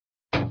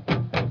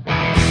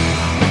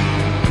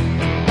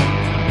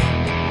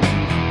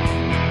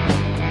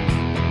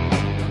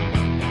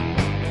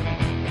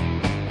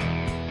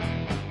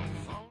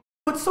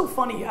what's so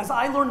funny, as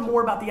I learned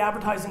more about the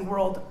advertising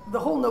world, the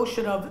whole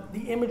notion of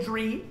the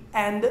imagery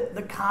and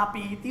the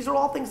copy, these are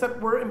all things that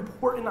were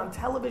important on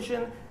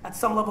television. At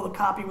some level, the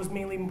copy was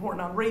mainly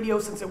important on radio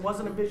since it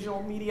wasn't a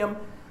visual medium.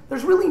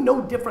 There's really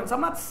no difference.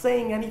 I'm not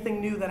saying anything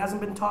new that hasn't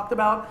been talked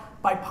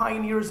about by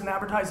pioneers in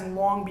advertising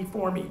long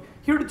before me.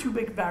 Here are the two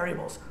big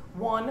variables.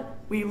 One,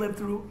 we live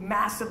through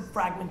massive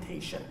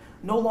fragmentation.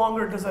 No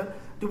longer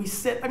do we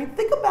sit, I mean,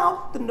 think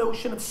about the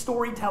notion of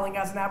storytelling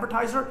as an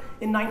advertiser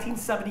in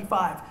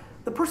 1975.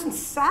 The person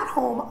sat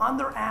home on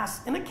their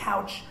ass in a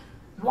couch,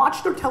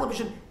 watched their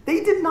television.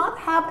 They did not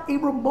have a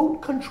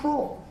remote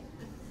control.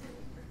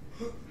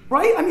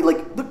 Right? I mean,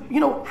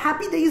 like,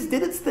 Happy Days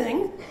did its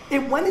thing.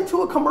 It went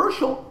into a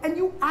commercial, and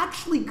you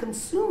actually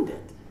consumed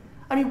it.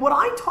 I mean, what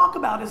I talk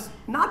about is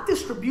not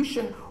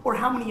distribution or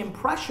how many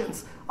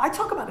impressions. I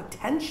talk about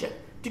attention.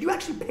 Did you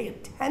actually pay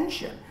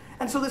attention?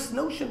 And so this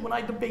notion, when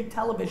I debate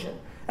television,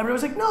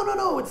 everybody's like,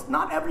 no, it's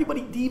not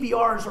everybody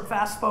DVRs or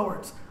fast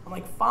forwards. I'm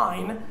like,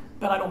 fine,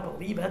 but I don't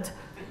believe it.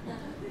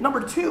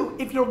 Number two,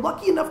 if you're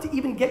lucky enough to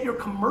even get your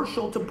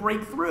commercial to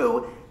break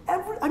through,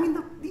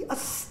 a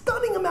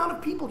stunning amount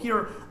of people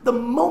here, the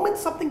moment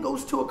something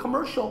goes to a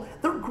commercial,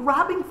 they're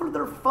grabbing for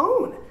their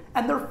phone,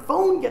 and their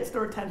phone gets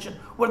their attention,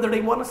 whether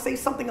they want to say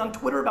something on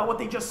Twitter about what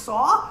they just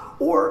saw,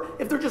 or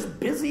if they're just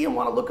busy and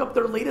want to look up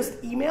their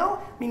latest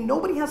email. I mean,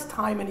 nobody has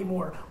time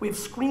anymore. We have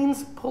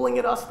screens pulling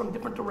at us from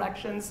different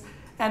directions,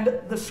 and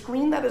the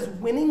screen that is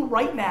winning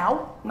right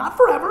now, not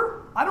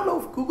forever, I don't know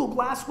if Google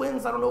Glass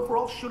wins, I don't know if we're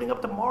all shooting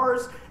up to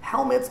Mars,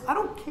 helmets, I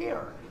don't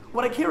care.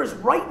 What I care is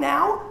right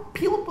now,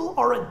 people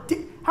are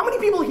how many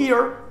people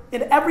here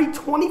in every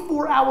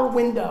 24-hour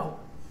window,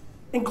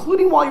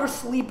 including while you're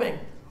sleeping,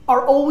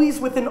 are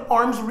always within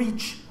arm's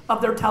reach of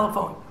their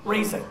telephone?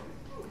 Raise it.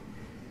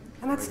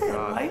 And that's it,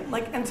 right?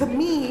 And to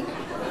me,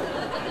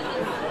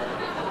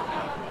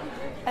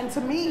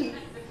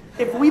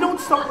 if we don't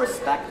start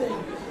respecting,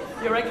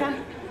 you right,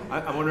 Ken?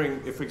 I'm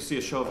wondering if we could see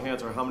a show of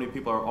hands on how many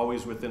people are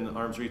always within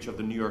arm's reach of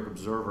the New York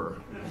Observer.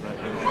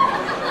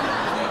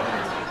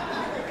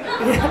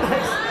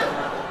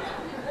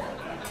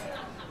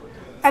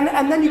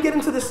 And then you get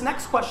into this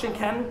next question,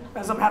 Ken,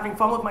 as I'm having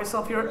fun with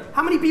myself here.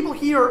 How many people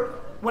here,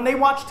 when they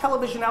watch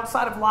television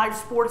outside of live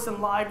sports and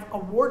live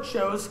award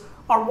shows,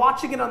 are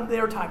watching it on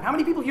their time? How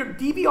many people here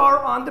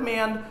DVR on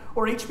demand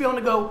or HBO on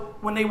the go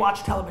when they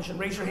watch television?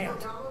 Raise your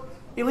hand.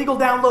 Illegal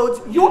downloads.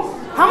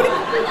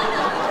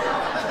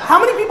 How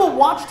many people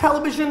watch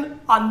television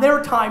on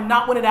their time,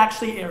 not when it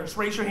actually airs?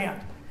 Raise your hand.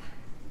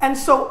 And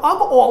so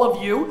of all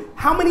of you,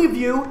 how many of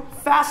you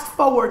fast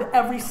forward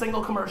every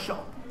single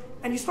commercial?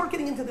 And you start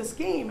getting into this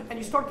game, and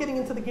you start getting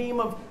into the game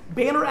of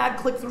banner ad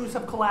click-throughs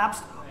have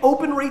collapsed,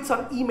 open rates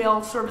on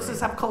email services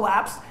have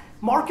collapsed,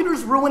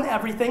 marketers ruin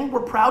everything,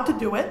 we're proud to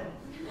do it.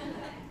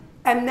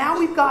 And now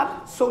we've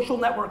got social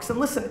networks. And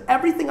listen,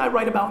 everything I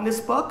write about in this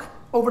book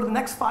over the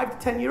next 5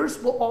 to 10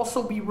 years will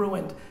also be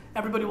ruined.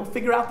 Everybody will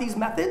figure out these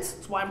methods.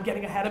 That's why I'm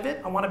getting ahead of it.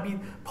 I want to be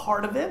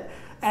part of it.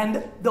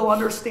 And they'll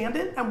understand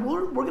it. And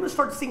we're going to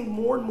start seeing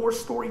more and more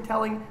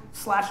storytelling /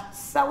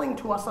 selling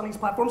to us on these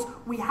platforms.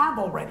 We have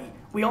already.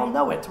 We all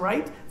know it,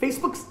 right?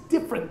 Facebook's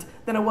different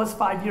than it was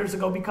 5 years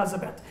ago because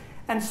of it.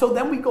 And so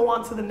then we go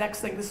on to the next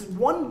thing. This is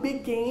one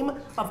big game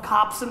of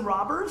cops and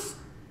robbers.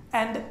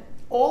 And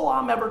all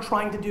I'm ever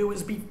trying to do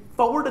is be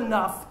forward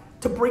enough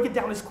to break it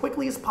down as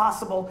quickly as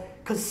possible,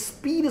 because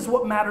speed is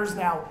what matters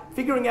now.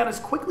 Figuring out as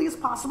quickly as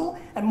possible,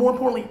 and more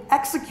importantly,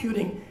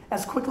 executing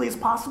as quickly as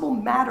possible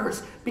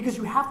matters, because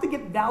you have to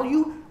get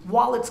value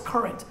while it's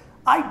current.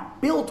 I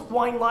built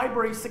Wine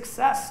Library's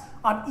success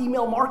on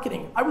email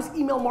marketing. I was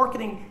email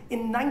marketing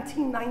in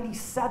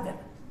 1997.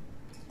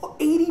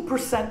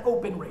 80%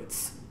 open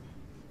rates,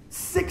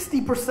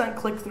 60%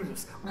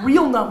 click-throughs,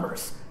 real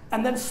numbers.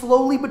 And then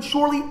slowly but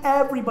surely,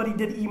 everybody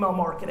did email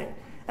marketing.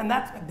 And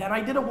then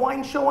I did a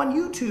wine show on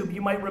YouTube,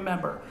 you might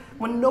remember,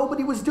 when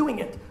nobody was doing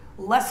it.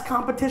 Less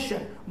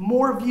competition,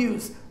 more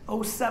views,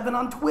 07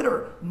 on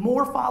Twitter,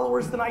 more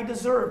followers than I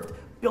deserved,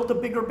 built a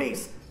bigger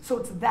base. So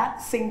it's that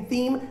same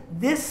theme.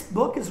 This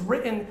book is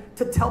written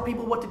to tell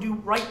people what to do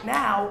right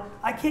now.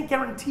 I can't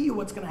guarantee you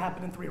what's going to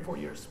happen in 3 or 4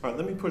 years. All right,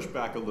 let me push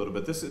back a little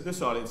bit.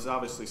 This audience is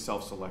obviously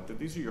self-selected.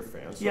 These are your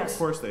fans. So yes. Of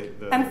course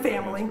and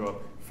family.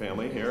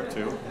 Family here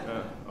too.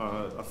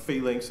 A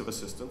phalanx of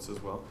assistants as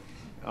well.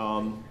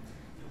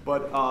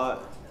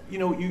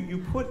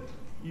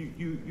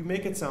 You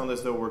make it sound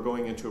as though we're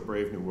going into a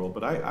brave new world,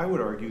 but I would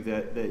argue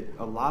that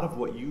a lot of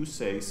what you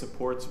say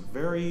supports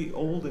very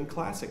old and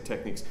classic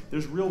techniques.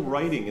 There's real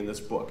writing in this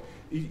book.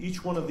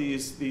 Each one of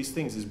these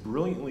things is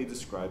brilliantly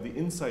described. The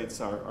insights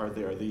are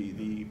there.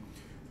 The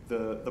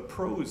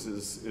prose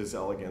is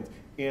elegant.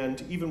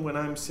 And even when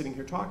I'm sitting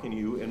here talking to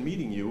you and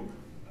meeting you,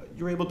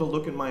 you're able to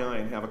look in my eye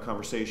and have a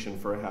conversation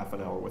for a half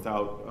an hour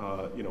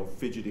without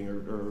fidgeting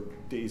or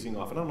dazing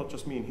off. And I don't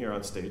just mean here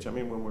on stage. I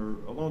mean when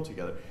we're alone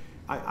together.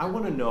 I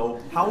want to know,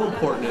 how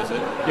important is it,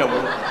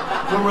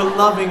 when we're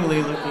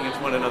lovingly looking into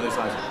one another's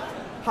eyes,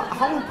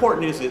 how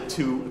important is it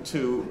to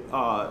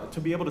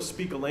be able to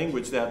speak a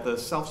language that the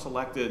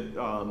self-selected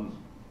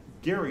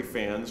Gary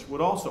fans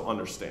would also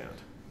understand.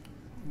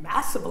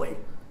 Massively.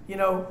 You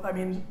know, I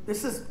mean,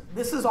 this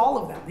is all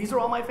of them. These are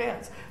all my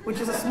fans, which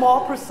is a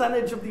small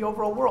percentage of the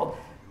overall world.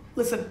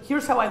 Listen,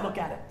 here's how I look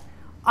at it.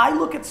 I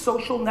look at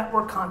social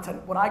network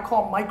content, what I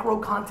call micro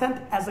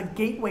content, as a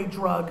gateway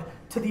drug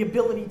to the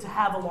ability to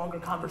have a longer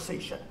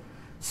conversation.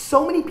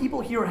 So many people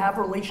here have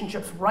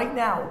relationships right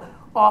now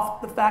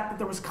off the fact that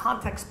there was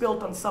context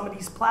built on some of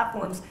these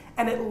platforms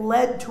and it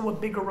led to a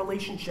bigger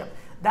relationship.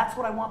 That's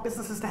what I want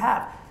businesses to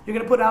have. You're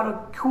gonna put out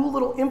a cool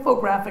little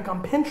infographic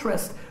on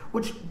Pinterest,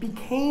 which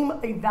became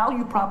a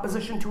value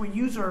proposition to a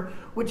user,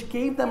 which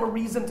gave them a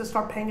reason to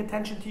start paying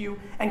attention to you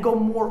and go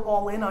more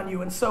all in on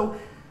you. And so,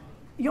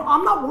 you know,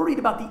 I'm not worried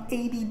about the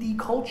ADD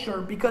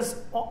culture because,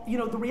 you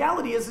know, the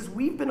reality is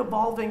we've been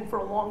evolving for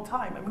a long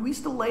time. I mean, we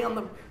used to lay on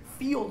the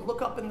field,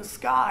 look up in the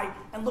sky,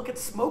 and look at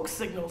smoke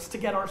signals to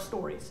get our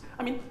stories.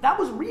 I mean, that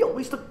was real.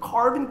 We used to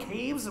carve in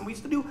caves, and we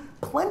used to do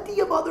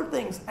plenty of other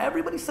things.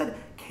 Everybody said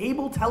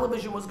cable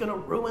television was gonna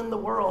ruin the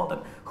world,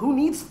 and who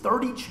needs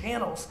 30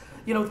 channels?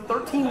 You know,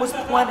 13 was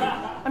plenty.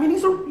 I mean,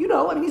 these are, you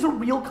know, I mean, these are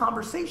real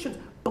conversations.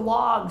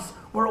 Blogs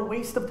were a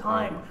waste of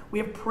time. We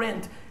have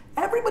print.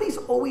 Everybody's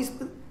always,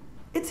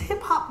 it's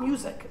hip hop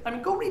music. I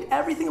mean, go read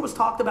everything that was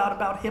talked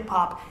about hip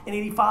hop in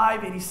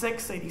 85,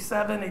 86,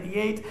 87,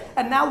 88,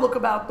 and now look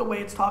about the way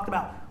it's talked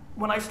about.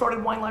 When I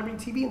started Wine Library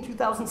TV in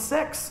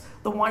 2006,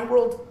 the wine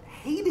world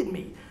hated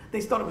me.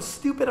 They thought it was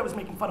stupid, I was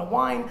making fun of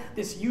wine,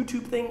 this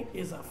YouTube thing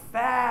is a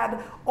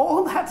fad,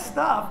 all that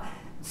stuff.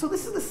 So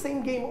this is the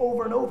same game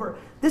over and over.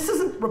 This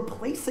isn't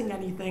replacing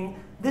anything.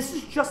 This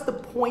is just the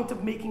point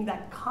of making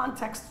that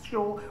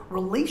contextual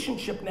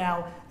relationship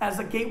now as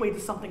a gateway to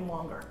something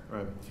longer.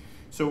 Right.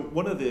 So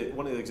one of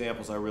the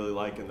examples I really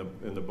like in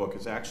the book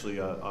is actually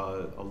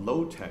a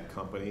low tech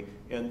company,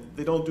 and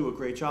they don't do a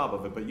great job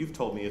of it. But you've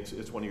told me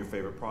it's one of your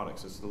favorite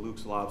products. It's the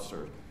Luke's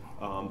Lobster,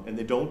 and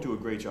they don't do a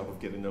great job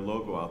of getting their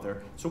logo out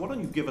there. So why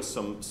don't you give us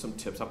some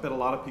tips? I bet a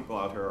lot of people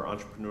out here are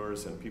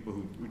entrepreneurs and people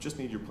who just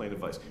need your plain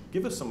advice.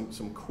 Give us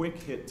some quick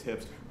hit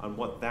tips on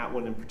what that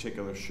one in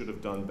particular should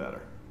have done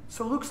better.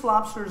 So Luke's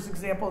Lobster's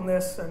example in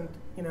this, and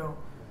you know,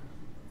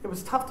 it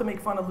was tough to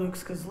make fun of Luke's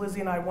because Lizzie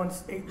and I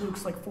once ate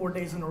Luke's like 4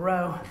 days in a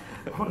row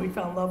when we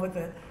fell in love with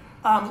it.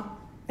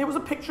 It was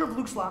a picture of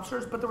Luke's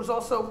Lobsters, but there was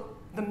also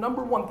the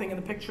number one thing in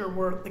the picture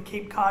were the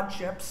Cape Cod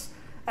chips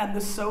and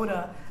the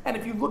soda. And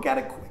if you look at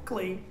it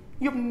quickly,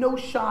 you have no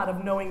shot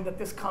of knowing that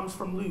this comes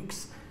from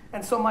Luke's.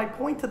 And so my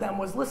point to them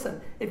was,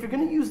 listen, if you're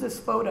gonna use this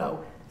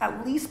photo,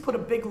 at least put a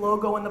big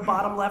logo in the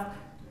bottom left.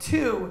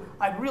 2,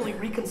 I'd really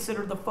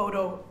reconsider the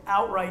photo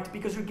outright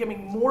because you're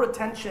giving more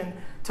attention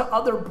to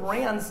other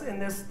brands in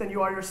this than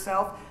you are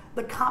yourself.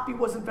 The copy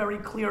wasn't very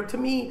clear. To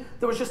me,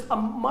 there was just a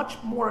much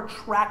more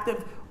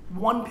attractive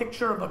one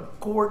picture of a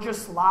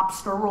gorgeous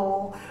lobster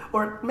roll,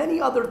 or many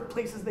other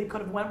places they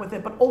could have went with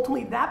it. But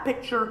ultimately, that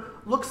picture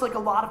looks like a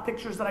lot of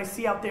pictures that I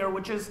see out there,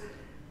 which is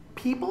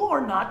people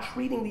are not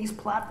treating these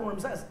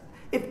platforms as,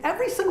 if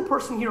every single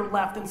person here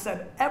left and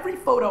said, every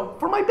photo,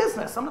 for my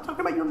business, I'm not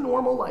talking about your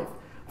normal life,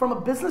 from a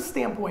business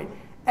standpoint,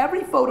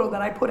 every photo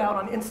that I put out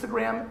on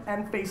Instagram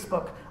and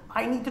Facebook,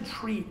 I need to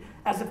treat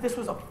as if this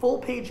was a full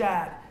page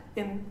ad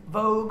in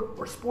Vogue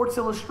or Sports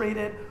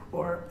Illustrated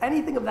or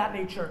anything of that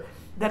nature,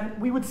 then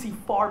we would see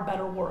far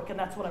better work, and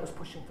that's what I was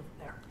pushing from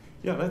there.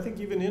 Yeah, and I think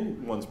even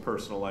in one's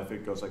personal life,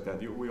 it goes like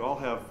that. We all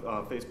have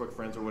Facebook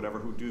friends or whatever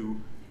who do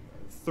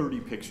 30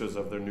 pictures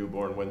of their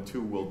newborn when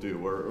 2 will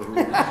do, or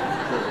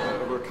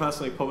we're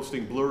constantly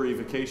posting blurry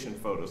vacation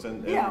photos.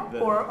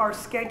 Or our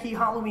skanky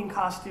Halloween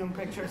costume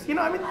pictures. You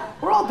know, I mean,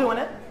 we're all doing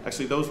it.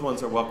 Actually, those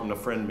ones are welcome to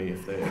friend me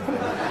if they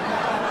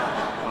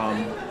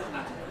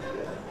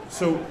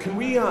so can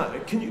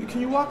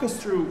you walk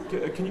us through,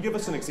 can you give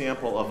us an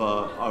example of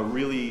a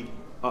really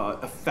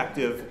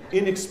effective,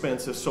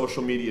 inexpensive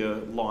social media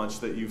launch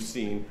that you've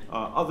seen,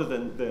 other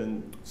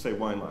than say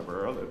Wine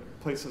Library or other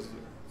places?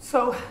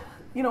 So,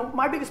 you know,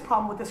 my biggest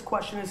problem with this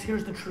question is,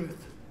 here's the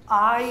truth.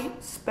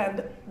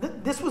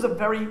 This was a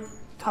very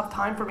tough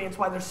time for me. It's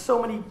why there's so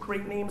many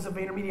great names of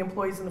VaynerMedia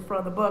employees in the front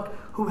of the book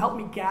who helped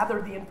me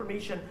gather the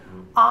information.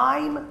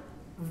 I'm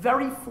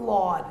very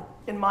flawed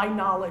in my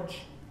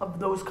knowledge of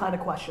those kind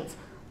of questions.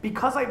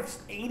 Because I have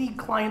 80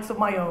 clients of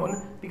my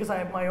own, because I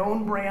have my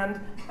own brand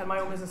and my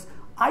own business,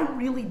 I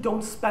really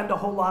don't spend a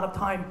whole lot of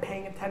time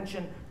paying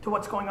attention to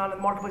what's going on in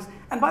the marketplace.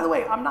 And by the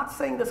way, I'm not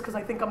saying this because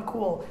I think I'm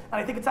cool,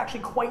 and I think it's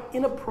actually quite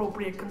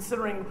inappropriate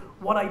considering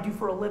what I do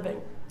for a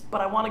living.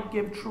 But I want to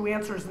give true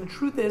answers, and the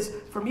truth is,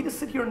 for me to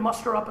sit here and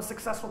muster up a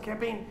successful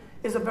campaign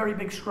is a very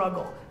big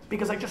struggle,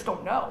 because I just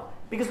don't know.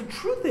 Because the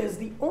truth is,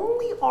 the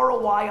only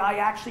ROI I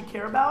actually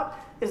care about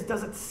is,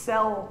 does it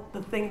sell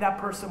the thing that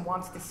person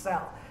wants to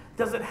sell?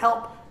 Does it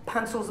help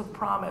Pencils of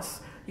Promise,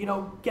 you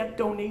know, get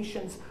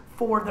donations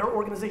for their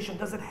organization?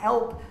 Does it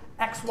help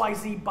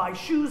XYZ buy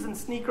shoes and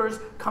sneakers,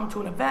 come to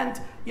an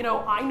event? You know,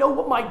 I know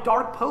what my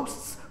dark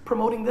posts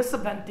promoting this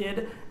event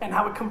did and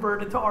how it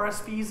converted to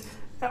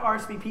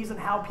RSVPs and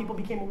how people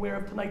became aware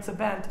of tonight's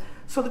event.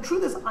 So the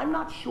truth is, I'm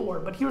not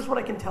sure, but here's what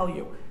I can tell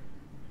you.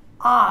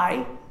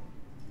 I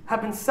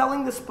have been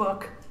selling this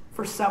book for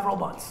for several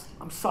months.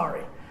 I'm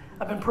sorry.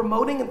 I've been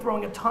promoting and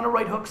throwing a ton of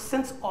right hooks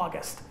since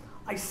August.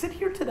 I sit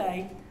here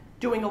today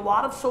doing a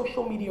lot of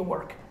social media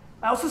work.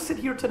 I also sit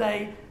here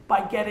today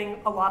by getting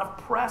a lot of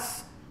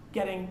press,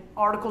 getting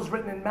articles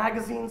written in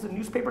magazines and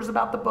newspapers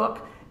about the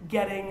book,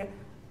 getting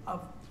a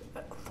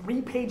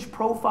 3-page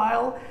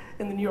profile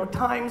in the New York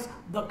Times,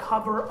 the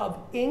cover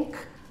of Inc.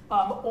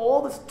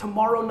 All this,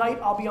 tomorrow night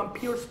I'll be on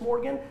Piers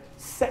Morgan.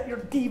 Set your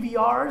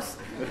DVRs.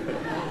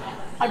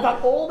 I've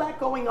got all that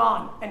going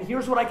on, and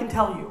here's what I can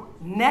tell you.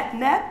 Net,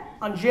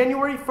 on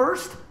January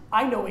 1st,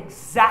 I know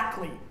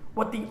exactly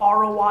what the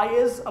ROI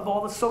is of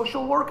all the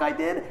social work I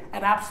did,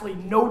 and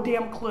absolutely no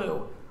damn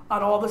clue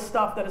on all the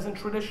stuff that is in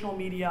traditional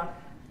media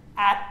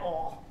at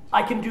all.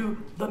 I can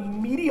do the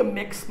media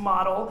mix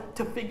model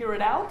to figure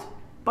it out,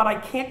 but I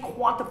can't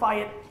quantify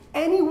it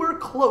anywhere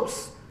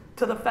close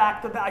to the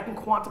fact that I can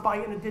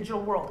quantify it in a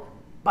digital world.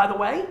 By the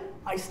way,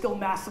 I still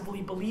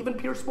massively believe in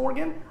Piers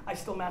Morgan. I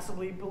still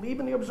massively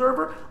believe in The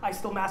Observer. I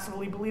still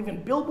massively believe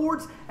in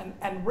billboards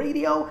and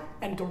radio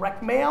and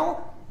direct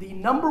mail. The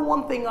number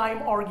one thing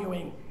I'm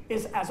arguing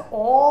is as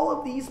all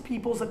of these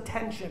people's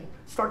attention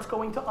starts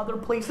going to other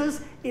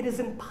places, it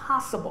is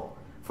impossible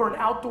for an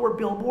outdoor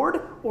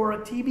billboard or a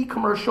TV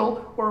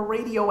commercial or a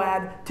radio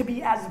ad to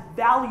be as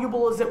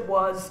valuable as it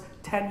was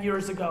 10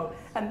 years ago.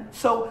 And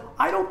so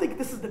I don't think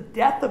this is the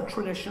death of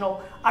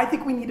traditional. I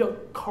think we need a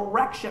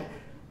correction.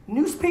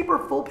 Newspaper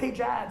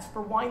full-page ads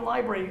for Wine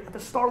Library at the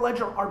Star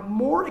Ledger are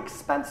more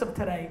expensive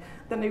today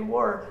than they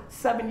were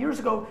 7 years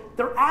ago.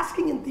 They're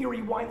asking, in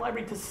theory, Wine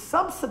Library to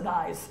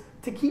subsidize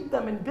to keep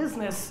them in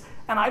business,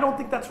 and I don't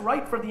think that's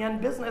right for the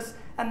end business,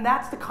 and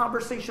that's the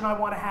conversation I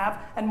want to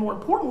have. And more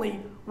importantly,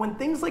 when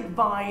things like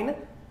Vine,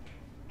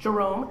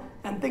 Jerome,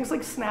 and things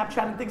like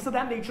Snapchat and things of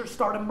that nature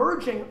start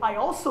emerging, I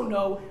also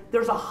know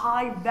there's a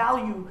high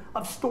value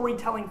of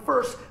storytelling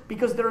first,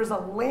 because there is a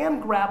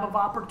land grab of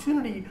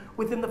opportunity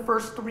within the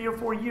first 3 or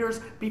 4 years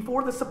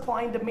before the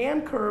supply and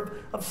demand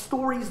curve of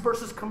stories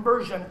versus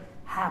conversion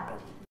happen.